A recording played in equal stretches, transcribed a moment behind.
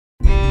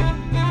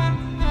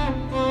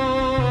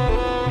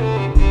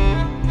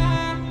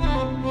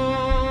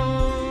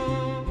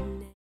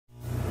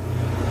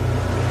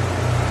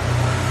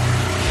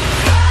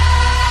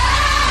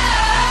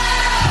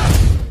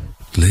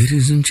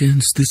Ladies and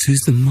gents, this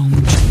is the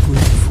moment you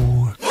wait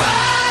for.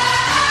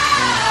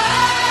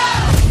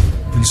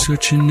 Been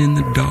searching in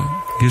the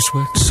dark, your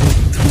sweat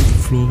soaked through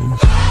the floor.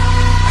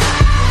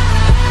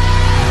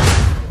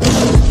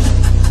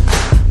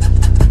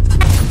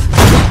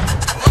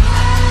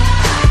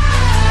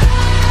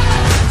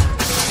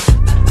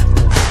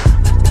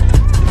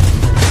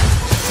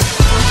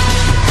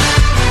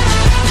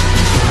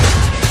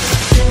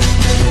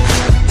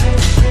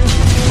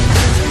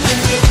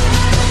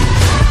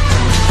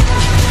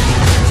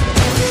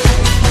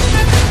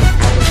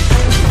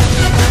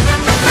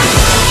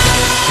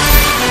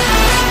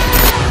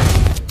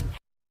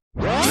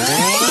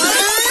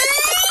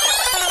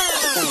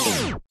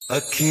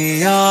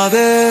 अखियां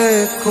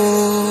देखो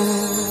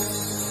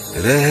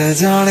रह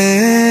जाने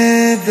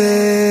दे,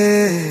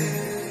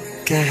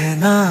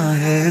 कहना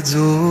है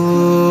जो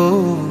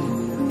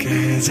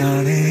कह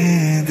जाने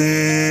दे।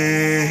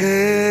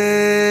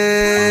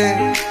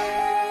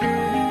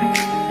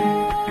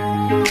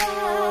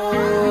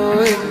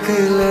 एक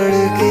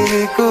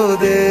लड़की को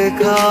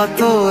देखा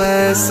तो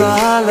ऐसा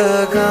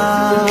लगा,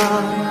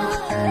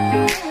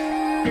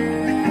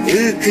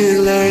 एक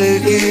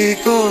लड़की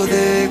को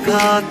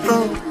देखा तो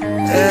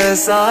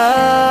ऐसा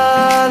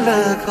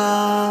लगा।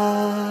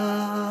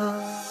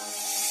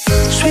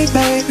 Sweet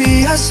baby,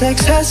 our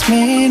sex has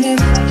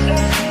meaning.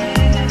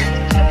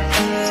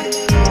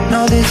 No,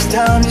 this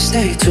time we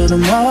stay till the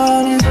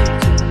morning.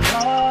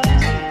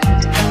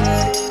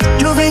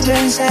 Juvie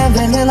drinks and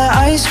vanilla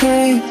ice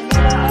cream.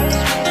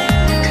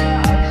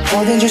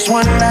 More than just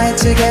one night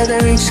together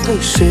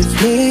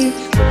exclusively.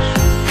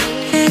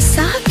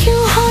 ऐसा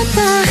क्यों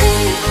होता है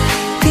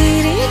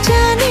तेरे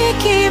जाने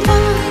के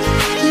बाद,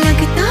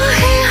 लगता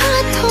है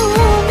हाथों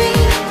में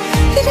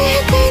रह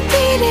गए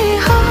तेरे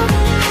हाथ।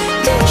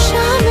 तू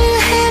शामिल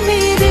है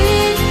मेरे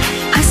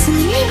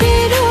हंसने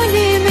में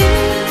रोने में,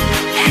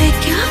 है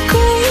क्या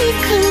कोई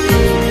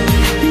कमी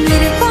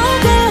मेरे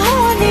पागल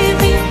होने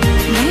में।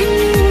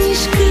 मैंने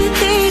इश्क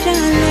तेरा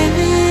ले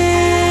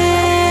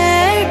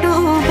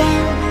डूबा,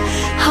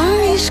 हाँ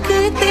इश्क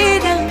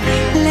तेरा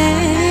ले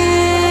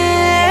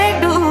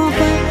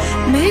डूबा।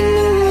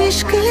 मैंने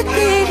इश्क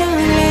तेरा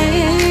ले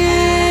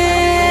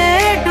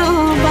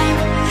डूबा,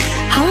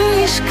 हाँ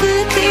इश्क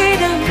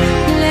तेरा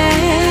ले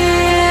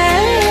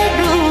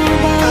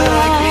डूबा।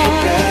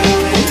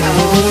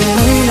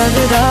 नहीं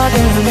लगता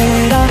दिल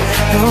मेरा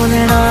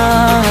ढोलना,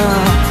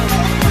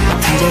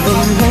 तेरे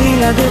बिन नहीं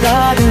लगता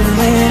दिल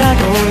मेरा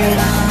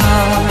ढोलना,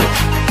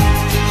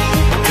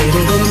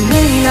 तेरे बिन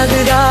नहीं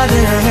लगता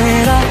दिल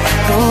मेरा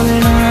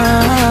ढोलना,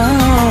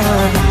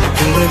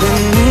 तेरे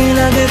बिन नहीं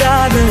लगता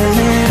दिल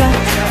मेरा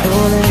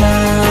ढोलना।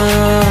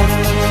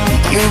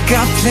 You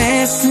got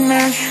plans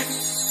tonight,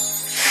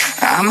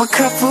 I'm a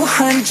couple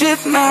 100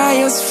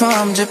 miles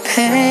from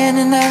Japan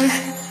and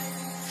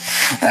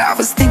I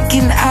was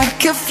thinking I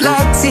could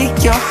fly to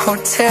your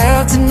hotel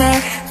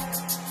tonight,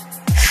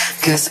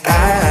 'cause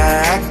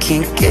I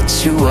can't get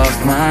you off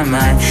my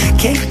mind,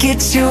 can't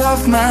get you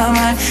off my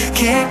mind,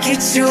 can't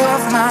get you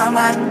off my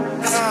mind.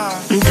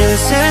 दिल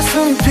से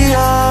सुन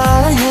पिया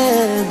ये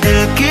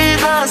दिल की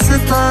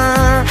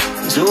दास्तां,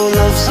 जो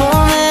लफ्जों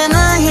में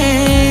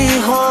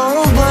नहीं हो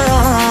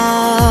गया।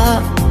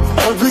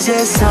 अब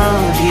जैसा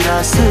भी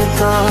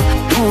रास्ता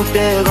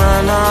टूटेगा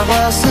ना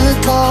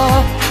वास्ता,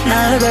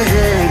 ना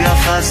रहेगा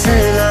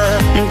फासला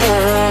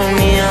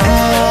दरमियां।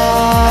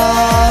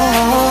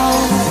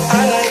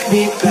 I like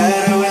me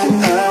better when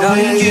I'm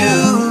with you.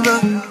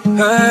 Look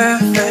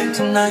perfect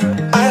tonight.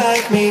 I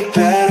like me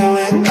better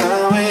when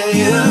I'm with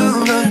you.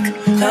 Look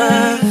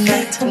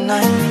perfect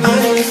tonight. I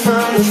did it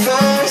from the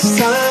first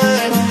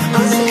time.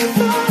 I said it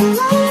from a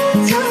long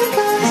time,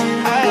 'cause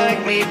I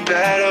like me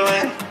better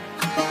when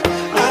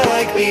I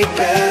like me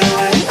better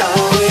when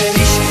I'm with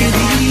you. इश्क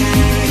दी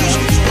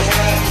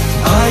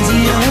आज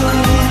यार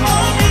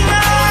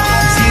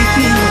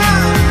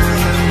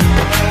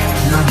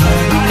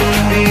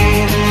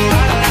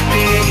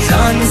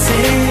जान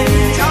से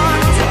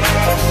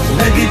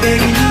लग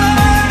गई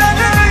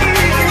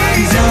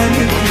जान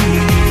की।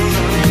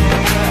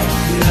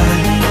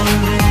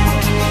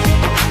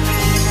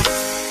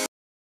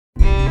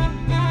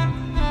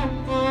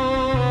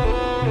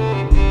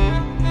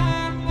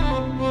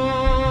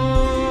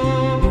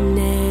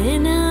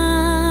 नैना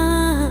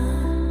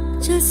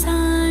जो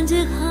सांझ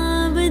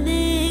ख्वाब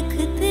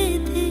देखते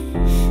थे,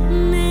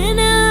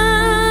 नैना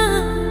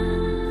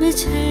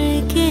बिछड़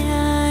के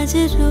आज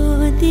रो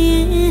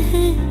दिए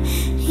हैं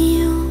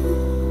यूं।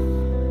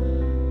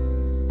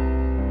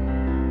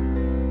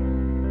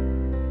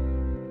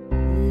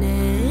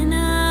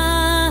 नैना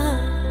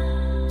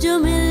जो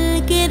मिल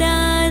के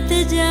रात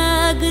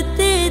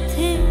जागते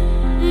थे,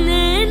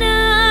 नैना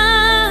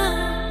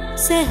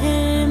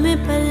शहर में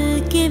पल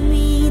के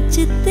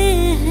बीचते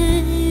हैं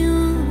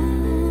यूं।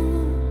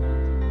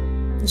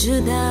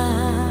 जुदा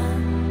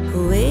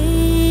हुए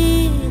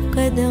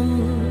कदम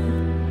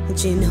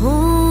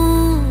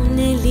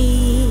जिन्होंने ली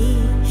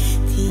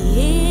थी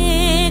ये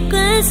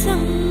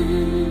कसम,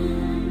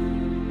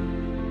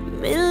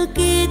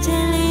 मिलके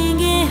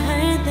चलेंगे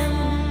हरदम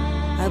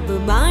अब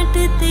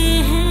बांटते